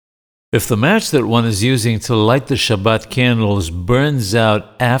If the match that one is using to light the Shabbat candles burns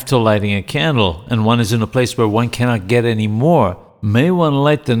out after lighting a candle, and one is in a place where one cannot get any more, may one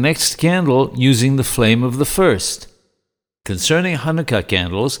light the next candle using the flame of the first? Concerning Hanukkah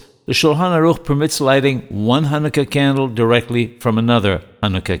candles, the Shulchan Aruch permits lighting one Hanukkah candle directly from another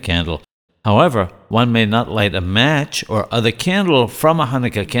Hanukkah candle. However, one may not light a match or other candle from a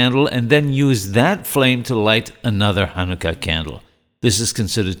Hanukkah candle and then use that flame to light another Hanukkah candle. This is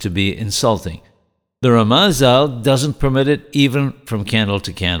considered to be insulting. The Ramazal doesn't permit it even from candle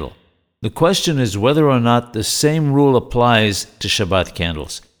to candle. The question is whether or not the same rule applies to Shabbat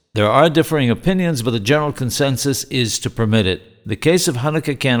candles. There are differing opinions, but the general consensus is to permit it. The case of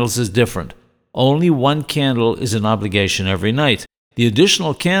Hanukkah candles is different. Only one candle is an obligation every night. The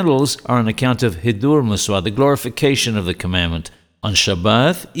additional candles are on account of Hidur Muswa, the glorification of the commandment. On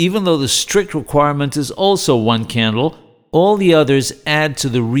Shabbat, even though the strict requirement is also one candle, all the others add to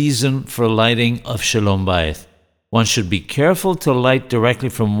the reason for lighting of Shalom Bayit. One should be careful to light directly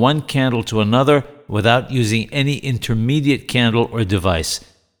from one candle to another without using any intermediate candle or device.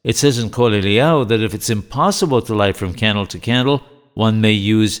 It says in Kol Eliyahu that if it's impossible to light from candle to candle, one may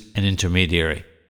use an intermediary.